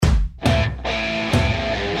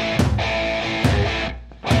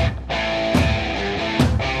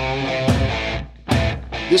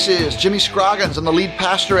This is Jimmy Scroggins. I'm the lead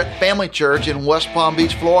pastor at Family Church in West Palm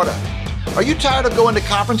Beach, Florida. Are you tired of going to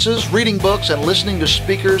conferences, reading books, and listening to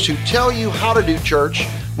speakers who tell you how to do church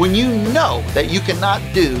when you know that you cannot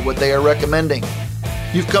do what they are recommending?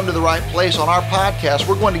 You've come to the right place. On our podcast,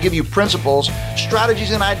 we're going to give you principles,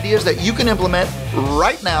 strategies, and ideas that you can implement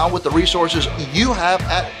right now with the resources you have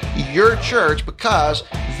at your church, because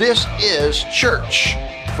this is church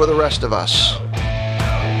for the rest of us.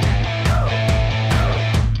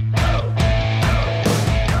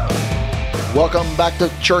 Welcome back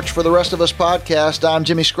to Church for the Rest of Us podcast. I'm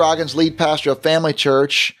Jimmy Scroggins, lead pastor of Family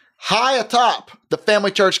Church. High atop the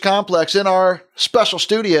Family Church complex in our special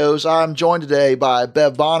studios, I'm joined today by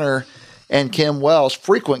Bev Bonner and Kim Wells,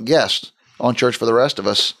 frequent guests on Church for the Rest of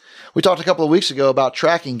Us. We talked a couple of weeks ago about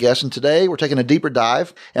tracking guests, and today we're taking a deeper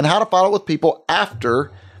dive and how to follow up with people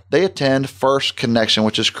after they attend First Connection,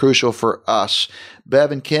 which is crucial for us.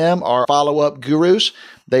 Bev and Kim are follow-up gurus.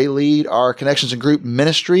 They lead our Connections and Group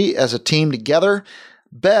ministry as a team together.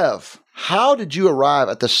 Bev, how did you arrive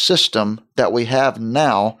at the system that we have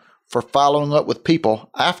now for following up with people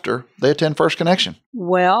after they attend First Connection?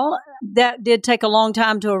 Well, that did take a long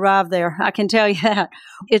time to arrive there. I can tell you that.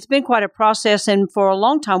 It's been quite a process, and for a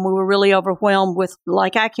long time we were really overwhelmed with,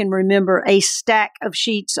 like I can remember, a stack of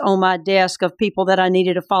sheets on my desk of people that I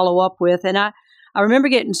needed to follow up with. And I remember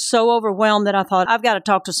getting so overwhelmed that I thought, I've got to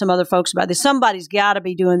talk to some other folks about this. Somebody's got to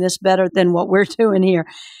be doing this better than what we're doing here.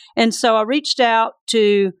 And so I reached out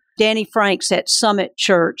to Danny Franks at Summit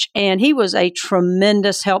Church, and he was a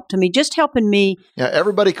tremendous help to me, just helping me. Yeah,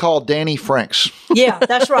 everybody called Danny Franks. Yeah,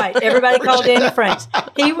 that's right. Everybody called Danny Franks.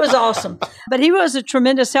 He was awesome. But he was a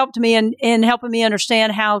tremendous help to me in helping me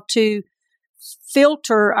understand how to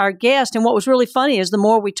filter our guests. And what was really funny is the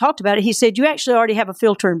more we talked about it, he said, you actually already have a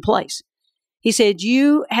filter in place. He said,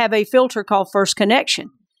 you have a filter called First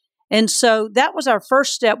Connection. And so that was our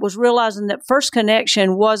first step, was realizing that First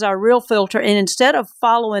Connection was our real filter. And instead of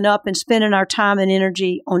following up and spending our time and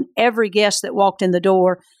energy on every guest that walked in the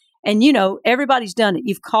door, and you know, everybody's done it.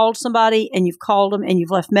 You've called somebody and you've called them and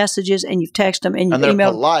you've left messages and you've texted them and you've emailed. And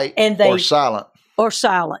they're polite and or silent. Or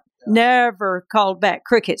silent. Yeah. Never called back,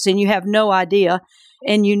 crickets, and you have no idea.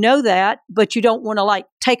 And you know that, but you don't want to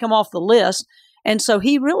take them off the list. And so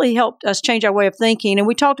he really helped us change our way of thinking. And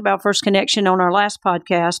we talked about First Connection on our last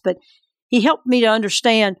podcast, but he helped me to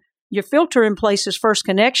understand your filter in place is First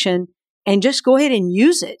Connection, and just go ahead and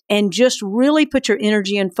use it and just really put your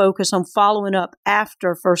energy and focus on following up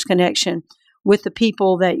after First Connection with the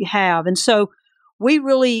people that you have. And so we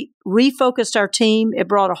really refocused our team. It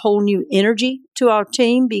brought a whole new energy to our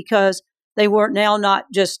team because they were now not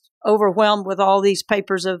just overwhelmed with all these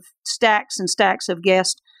papers of stacks and stacks of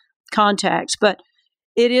guest contacts, but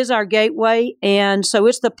it is our gateway. And so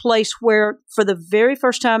it's the place where, for the very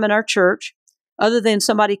first time in our church, other than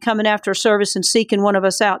somebody coming after a service and seeking one of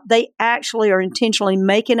us out, they actually are intentionally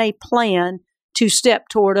making a plan to step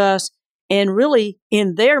toward us. And really,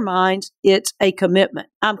 in their minds, it's a commitment.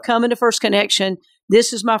 I'm coming to First Connection.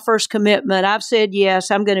 This is my first commitment. I've said yes,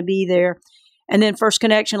 I'm going to be there. And then First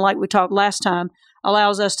Connection, like we talked last time,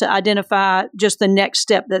 allows us to identify just the next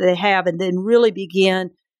step that they have and then really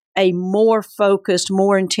begin a more focused,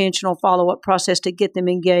 more intentional follow-up process to get them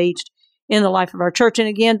engaged in the life of our church. And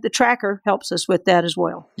again, the tracker helps us with that as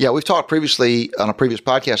well. Yeah, we've talked previously on a previous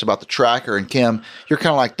podcast about the tracker. And Kim, you're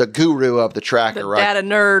kind of like the guru of the tracker, right? Data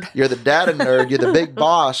nerd. You're the data nerd. You're the big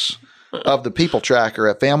boss of the people tracker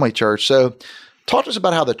at Family Church. So talk to us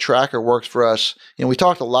about how the tracker works for us. You know, we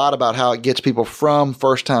talked a lot about how it gets people from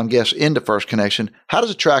first-time guests into First Connection. How does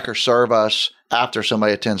the tracker serve us after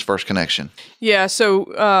somebody attends First Connection? Yeah, so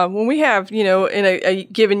when we have, in a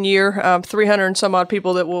given year, 300 and some odd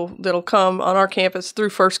people that'll come on our campus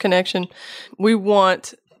through First Connection, we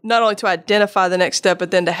want not only to identify the next step,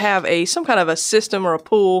 but then to have some kind of a system or a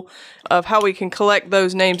pool of how we can collect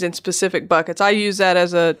those names in specific buckets. I use that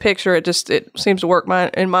as a picture. It seems to work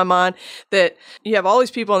in my mind that you have all these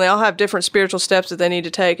people and they all have different spiritual steps that they need to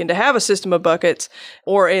take, and to have a system of buckets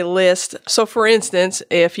or a list. So for instance,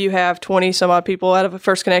 if you have 20 some odd people out of a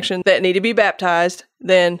First Connection that need to be baptized,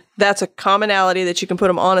 then that's a commonality that you can put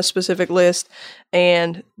them on a specific list.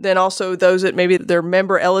 And then also those that maybe they're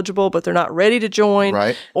member eligible, but they're not ready to join.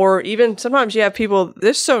 Right. Or even sometimes you have people,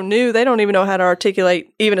 they're so new, they don't even know how to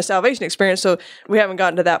articulate even a salvation experience. So we haven't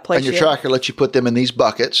gotten to that place yet. And yet. your tracker lets you put them in these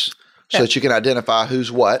buckets so that you can identify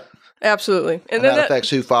who's what. Absolutely. And then that affects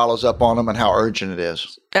who follows up on them and how urgent it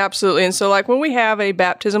is. Absolutely. And so like when we have a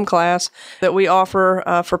baptism class that we offer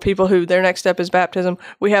for people who their next step is baptism,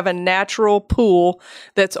 we have a natural pool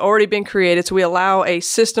that's already been created. So we allow a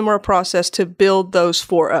system or a process to build those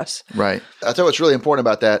for us. Right. I tell you what's really important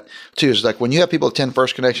about that too is like when you have people attend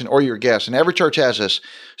First Connection or your guests, and every church has this.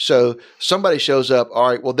 So somebody shows up, all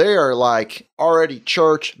right, well, they are like already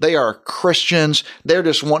church. They are Christians. They're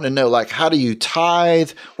just wanting to know, like, how do you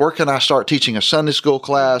tithe? Where can I start teaching a Sunday school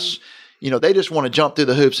class? They just want to jump through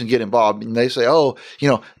the hoops and get involved. And they say, oh,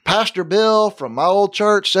 Pastor Bill from my old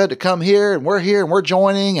church said to come here and we're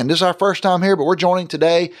joining. And this is our first time here, but we're joining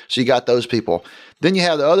today. So you got those people. Then you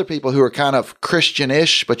have the other people who are kind of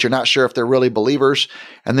Christian-ish, but you're not sure if they're really believers.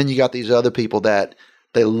 And then you got these other people that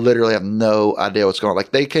they literally have no idea what's going on.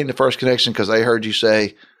 Like they came to First Connection because they heard you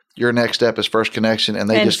say, your next step is First Connection, and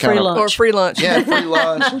they just kind of or free lunch. Yeah, free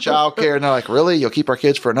lunch, childcare, and they're like, really? You'll keep our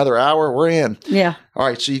kids for another hour? We're in. Yeah. All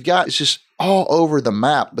right. So it's just all over the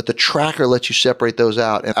map, but the tracker lets you separate those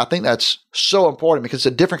out. And I think that's so important because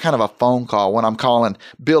it's a different kind of a phone call when I'm calling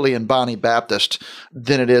Billy and Bonnie Baptist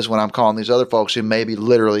than it is when I'm calling these other folks who maybe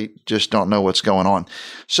literally just don't know what's going on.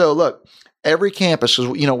 So look, every campus is,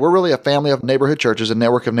 we're really a family of neighborhood churches, a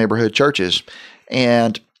network of neighborhood churches.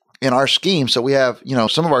 And in our scheme, so we have,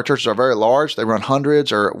 some of our churches are very large. They run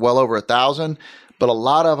hundreds or well over 1,000, but a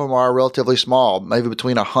lot of them are relatively small, maybe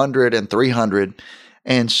between 100 and 300.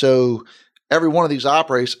 And so every one of these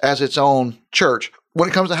operates as its own church when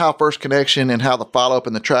it comes to how First Connection and how the follow-up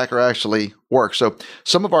and the tracker actually works. So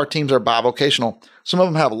some of our teams are bivocational. Some of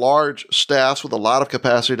them have large staffs with a lot of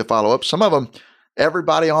capacity to follow up. Some of them,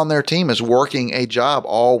 everybody on their team is working a job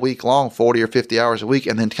all week long, 40 or 50 hours a week,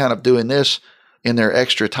 and then kind of doing this in their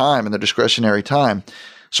extra time, in their discretionary time.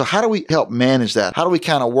 So how do we help manage that? How do we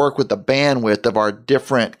kind of work with the bandwidth of our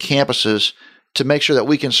different campuses to make sure that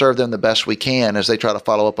we can serve them the best we can as they try to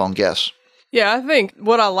follow up on guests? Yeah, I think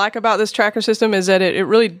what I like about this tracker system is that it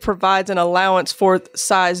really provides an allowance for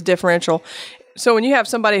size differential. So when you have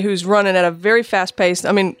somebody who's running at a very fast pace,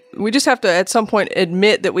 we just have to at some point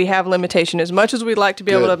admit that we have limitation. As much as we'd like to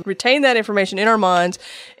be able to retain that information in our minds,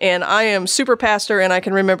 and I am super pastor and I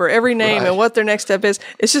can remember every name and what their next step is,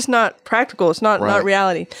 it's just not practical. It's not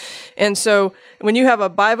reality. And so when you have a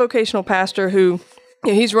bivocational pastor who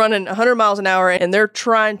he's running 100 miles an hour and they're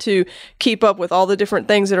trying to keep up with all the different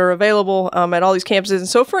things that are available at all these campuses. And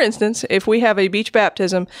so, for instance, if we have a beach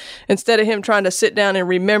baptism, instead of him trying to sit down and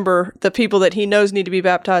remember the people that he knows need to be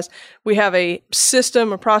baptized, we have a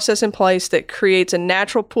system, a process in place that creates a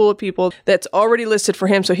natural pool of people that's already listed for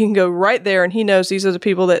him. So he can go right there and he knows these are the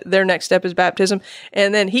people that their next step is baptism.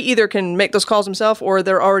 And then he either can make those calls himself or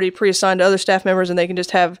they're already pre-assigned to other staff members and they can just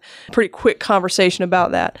have a pretty quick conversation about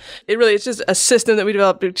that. It's just a system that we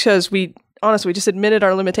developed because we just admitted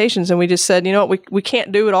our limitations and we just said, we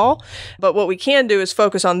can't do it all, but what we can do is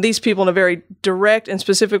focus on these people in a very direct and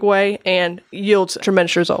specific way and yields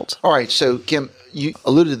tremendous results. All right. So Kim, you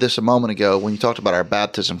alluded to this a moment ago when you talked about our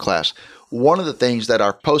baptism class. One of the things that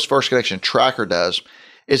our post-First Connection tracker does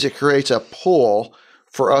is it creates a pool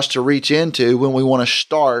for us to reach into when we want to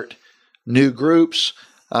start new groups,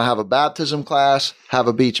 have a baptism class, have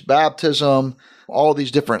a beach baptism, all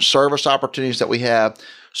these different service opportunities that we have.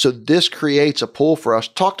 So this creates a pool for us.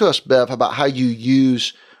 Talk to us, Bev, about how you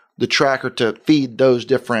use the tracker to feed those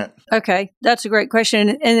different. Okay, that's a great question.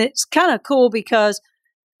 And it's kind of cool because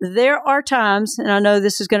there are times, and I know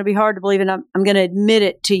this is going to be hard to believe, and I'm going to admit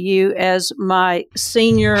it to you as my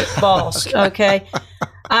senior boss, okay?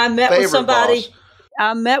 I met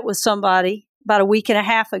with somebody about a week and a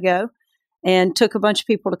half ago and took a bunch of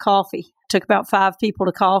people to coffee. Took about 5 people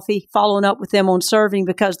to coffee, following up with them on serving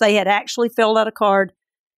because they had actually filled out a card,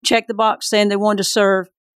 checked the box saying they wanted to serve,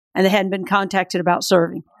 and they hadn't been contacted about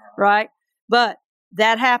serving, right? But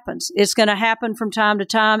that happens. It's going to happen from time to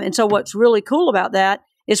time. And so what's really cool about that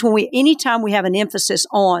is anytime we have an emphasis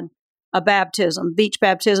on a baptism, beach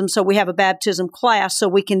baptism, so we have a baptism class, so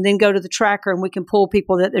we can then go to the tracker and we can pull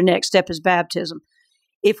people that their next step is baptism.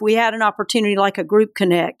 If we had an opportunity like a group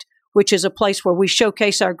connect, which is a place where we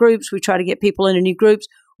showcase our groups, we try to get people into new groups,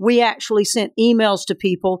 we actually sent emails to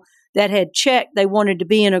people that had checked they wanted to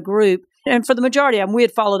be in a group. And for the majority of them, we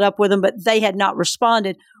had followed up with them, but they had not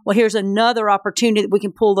responded. Well, here's another opportunity that we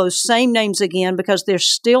can pull those same names again because they're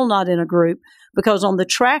still not in a group. Because on the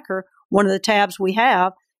tracker, one of the tabs we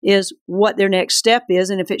have is what their next step is.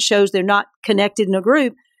 And if it shows they're not connected in a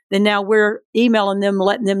group, then now we're emailing them,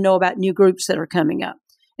 letting them know about new groups that are coming up.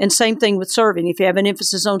 And same thing with serving. If you have an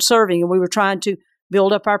emphasis on serving, and we were trying to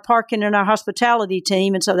build up our parking and our hospitality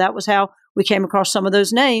team, and so that was how we came across some of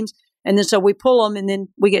those names. And then so we pull them, and then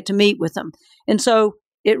we get to meet with them. And so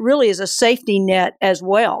it really is a safety net as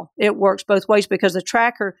well. It works both ways because the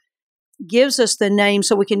tracker gives us the name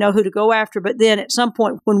so we can know who to go after. But then at some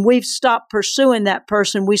point when we've stopped pursuing that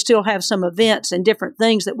person, we still have some events and different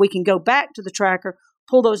things that we can go back to the tracker,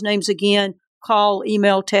 pull those names again, call,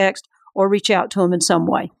 email, text, or reach out to them in some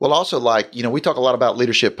way. Well, also we talk a lot about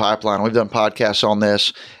leadership pipeline. We've done podcasts on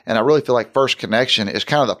this, and I really feel like First Connection is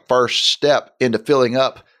kind of the first step into filling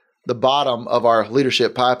up the bottom of our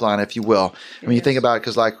leadership pipeline, if you will. I mean, you think about it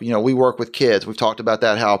because we work with kids. We've talked about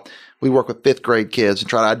that, how we work with fifth grade kids and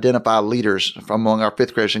try to identify leaders from among our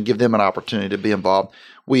fifth graders and give them an opportunity to be involved.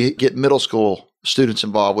 We get middle school students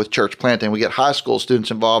involved with church planting. We get high school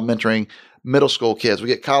students involved mentoring middle school kids. We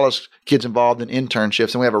get college kids involved in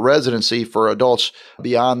internships, and we have a residency for adults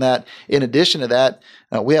beyond that. In addition to that,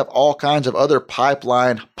 we have all kinds of other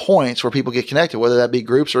pipeline points where people get connected, whether that be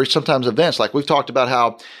groups or sometimes events. Like we've talked about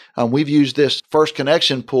how we've used this First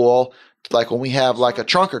Connection pool, like when we have like a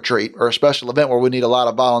trunk or treat or a special event where we need a lot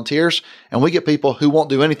of volunteers, and we get people who won't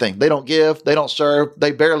do anything. They don't give, they don't serve,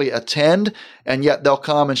 they barely attend, and yet they'll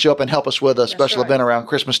come and show up and help us with a special event around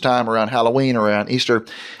Christmas time, around Halloween, around Easter.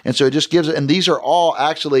 And so it just gives it, and these are all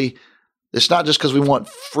actually, it's not just because we want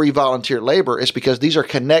free volunteer labor, it's because these are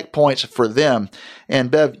connect points for them.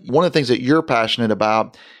 And Bev, one of the things that you're passionate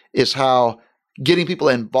about is how getting people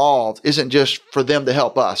involved isn't just for them to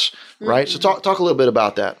help us, right? Mm-hmm. So talk a little bit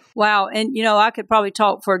about that. Wow. And, I could probably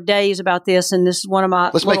talk for days about this, and this is one of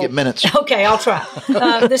my... Let's make it minutes. Okay, I'll try.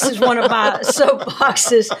 This is one of my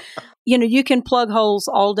soapboxes. You can plug holes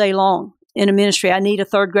all day long in a ministry. I need a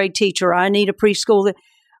third grade teacher. I need a preschool.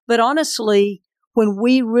 But honestly, when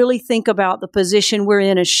we really think about the position we're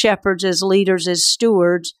in as shepherds, as leaders, as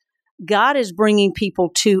stewards, God is bringing people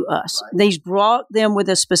to us. Right. He's brought them with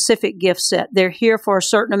a specific gift set. They're here for a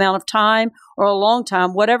certain amount of time or a long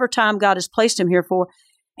time, whatever time God has placed them here for.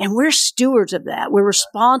 And we're stewards of that. We're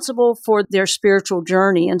responsible for their spiritual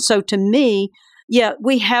journey. And so to me,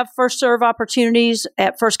 we have first serve opportunities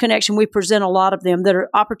at First Connection. We present a lot of them that are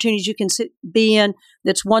opportunities you can be in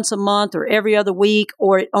that's once a month or every other week,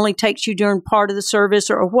 or it only takes you during part of the service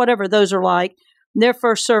or whatever those are like. They're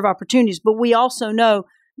first serve opportunities. But we also know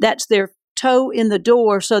that's their toe in the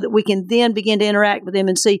door so that we can then begin to interact with them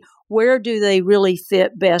and see where do they really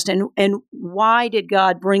fit best and why did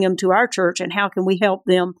God bring them to our church and how can we help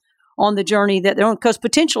them on the journey that they're on, because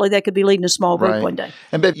potentially they could be leading a small group one day.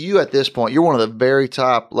 And Bev, you at this point, you're one of the very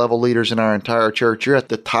top level leaders in our entire church. You're at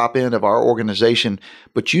the top end of our organization,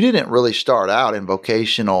 but you didn't really start out in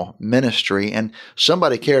vocational ministry, and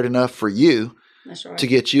somebody cared enough for you to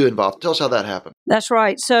get you involved. Tell us how that happened. That's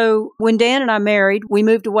right. So when Dan and I married, we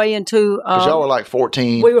moved away into... Because y'all were like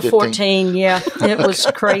 14, We were 15. 14, yeah. It was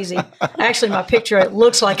crazy. Actually, my picture, it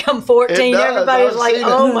looks like I'm 14. Everybody was like,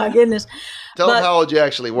 oh my goodness. Tell them how old you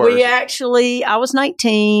actually were. I was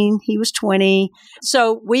 19. He was 20.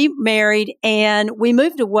 So we married and we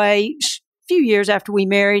moved away a few years after we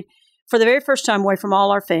married for the very first time away from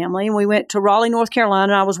all our family. And we went to Raleigh, North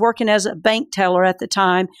Carolina. I was working as a bank teller at the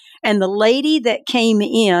time. And the lady that came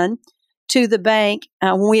in to the bank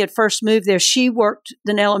when we had first moved there, she worked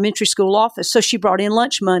in an elementary school office. So she brought in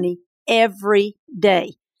lunch money every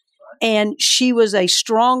day. And she was a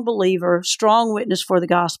strong believer, strong witness for the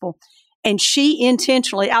gospel. And she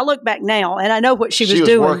intentionally, I look back now and I know what she was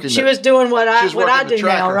doing. She was doing what I do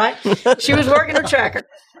now, right? She was working her tracker.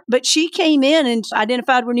 But she came in and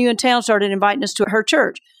identified we're new in town, started inviting us to her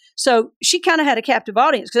church. So she kind of had a captive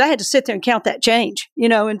audience because I had to sit there and count that change,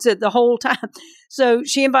 and the whole time. So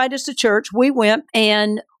she invited us to church. We went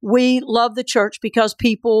and we loved the church because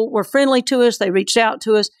people were friendly to us. They reached out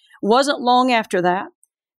to us. It wasn't long after that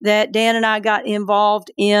Dan and I got involved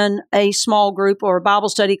in a small group or a Bible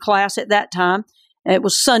study class at that time. It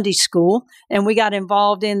was Sunday school, and we got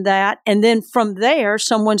involved in that. And then from there,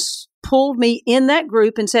 someone pulled me in that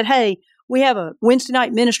group and said, hey, we have a Wednesday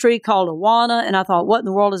night ministry called Awana. And I thought, what in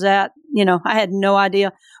the world is that? I had no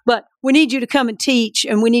idea. But we need you to come and teach,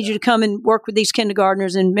 and we need you to come and work with these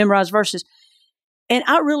kindergartners and memorize verses. And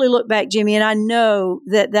I really look back, Jimmy, and I know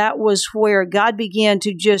that was where God began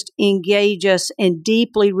to just engage us and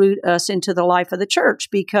deeply root us into the life of the church,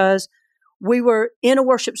 because we were in a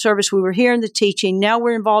worship service. We were hearing the teaching. Now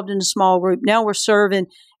we're involved in a small group. Now we're serving.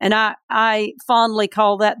 And I fondly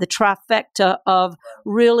call that the trifecta of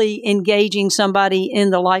really engaging somebody in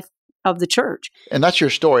the life of the church. And that's your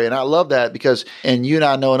story. And I love that because, and you and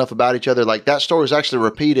I know enough about each other, like that story is actually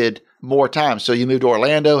repeated more times. So you moved to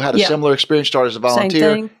Orlando, had a similar experience, started as a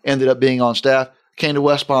volunteer, ended up being on staff. came to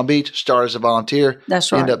West Palm Beach, started as a volunteer.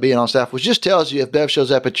 That's right. Ended up being on staff, which just tells you if Bev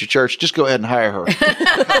shows up at your church, just go ahead and hire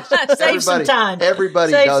her. Save some time.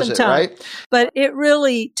 Everybody Save does some it, time. right? But it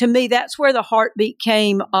really, to me, that's where the heartbeat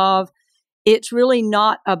came of. It's really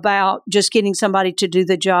not about just getting somebody to do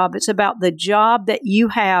the job. It's about the job that you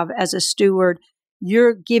have as a steward.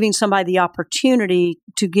 You're giving somebody the opportunity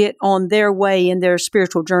to get on their way in their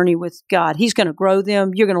spiritual journey with God. He's going to grow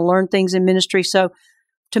them. You're going to learn things in ministry. So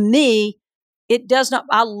to me, it does not,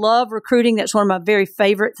 I love recruiting. That's one of my very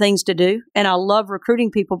favorite things to do. And I love recruiting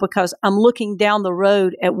people because I'm looking down the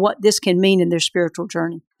road at what this can mean in their spiritual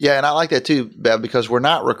journey. Yeah, and I like that too, Bev, because we're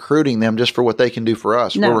not recruiting them just for what they can do for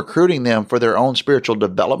us. No. We're recruiting them for their own spiritual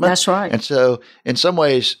development. That's right. And so in some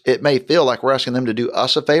ways, it may feel like we're asking them to do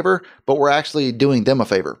us a favor, but we're actually doing them a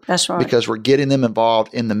favor. That's right. Because we're getting them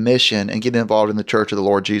involved in the mission and getting involved in the church of the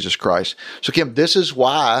Lord Jesus Christ. So Kim, this is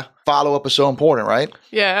why follow-up is so important, right?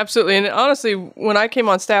 Yeah, absolutely. And honestly, when I came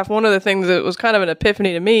on staff, one of the things that was kind of an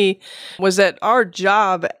epiphany to me was that our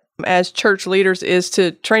job as church leaders is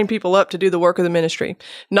to train people up to do the work of the ministry,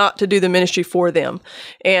 not to do the ministry for them.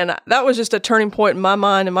 And that was just a turning point in my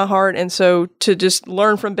mind and my heart. And so to just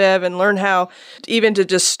learn from Bev and learn how even to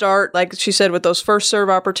just start, like she said, with those first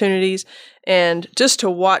serve opportunities, and just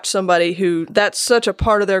to watch somebody who that's such a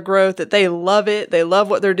part of their growth that they love it. They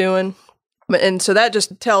love what they're doing. And so that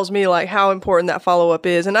just tells me like how important that follow-up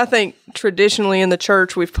is. And I think traditionally in the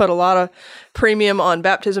church, we've put a lot of premium on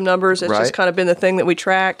baptism numbers. It's just kind of been the thing that we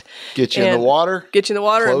tracked. Get you in the water.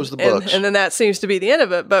 Close the books. And then that seems to be the end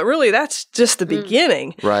of it. But really, that's just the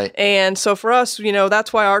beginning. Right. And so for us,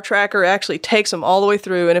 that's why our tracker actually takes them all the way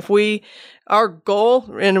through. And if our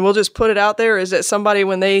goal, and we'll just put it out there, is that somebody,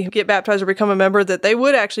 when they get baptized or become a member, that they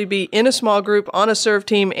would actually be in a small group, on a serve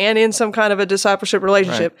team, and in some kind of a discipleship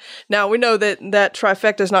relationship. Right. Now, we know that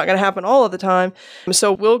trifecta is not going to happen all of the time.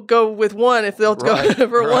 So we'll go with one if they'll go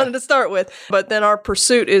for one to start with. But then our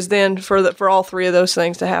pursuit is then for all three of those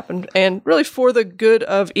things to happen, and really for the good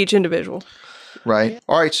of each individual. Right.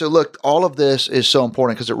 All right. So look, all of this is so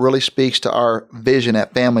important because it really speaks to our vision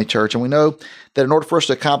at Family Church. And we know that in order for us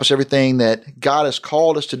to accomplish everything that God has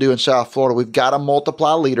called us to do in South Florida, we've got to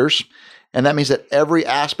multiply leaders. And that means that every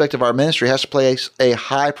aspect of our ministry has to place a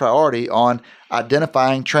high priority on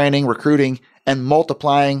identifying, training, recruiting, and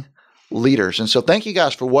multiplying leaders. And so thank you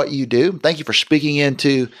guys for what you do. Thank you for speaking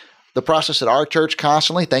into the process at our church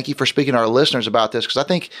constantly. Thank you for speaking to our listeners about this, because I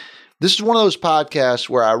think this is one of those podcasts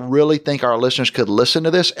where I really think our listeners could listen to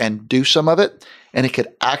this and do some of it, and it could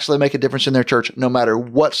actually make a difference in their church, no matter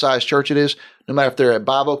what size church it is, no matter if they're a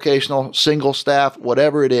bivocational, single staff,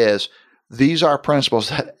 whatever it is. These are principles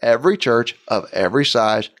that every church of every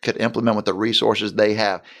size could implement with the resources they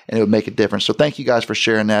have, and it would make a difference. So thank you guys for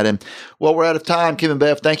sharing that. And well, we're out of time. Kim and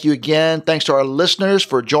Bev, thank you again. Thanks to our listeners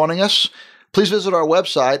for joining us. Please visit our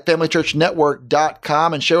website,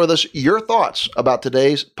 familychurchnetwork.com, and share with us your thoughts about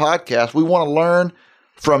today's podcast. We want to learn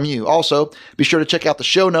from you. Also, be sure to check out the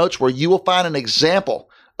show notes where you will find an example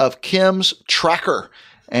of Kim's tracker.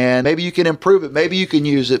 And maybe you can improve it. Maybe you can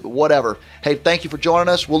use it, whatever. Hey, thank you for joining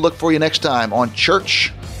us. We'll look for you next time on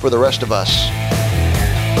Church for the Rest of Us.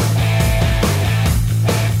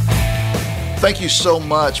 Thank you so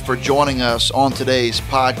much for joining us on today's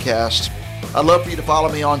podcast. I'd love for you to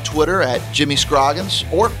follow me on Twitter at Jimmy Scroggins,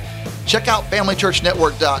 or check out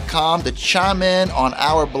familychurchnetwork.com to chime in on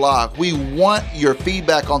our blog. We want your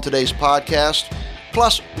feedback on today's podcast.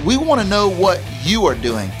 Plus, we want to know what you are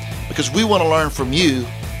doing, because we want to learn from you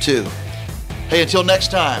too. Hey, until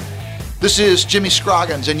next time, this is Jimmy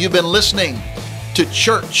Scroggins, and you've been listening to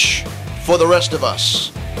Church for the Rest of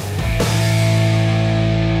Us.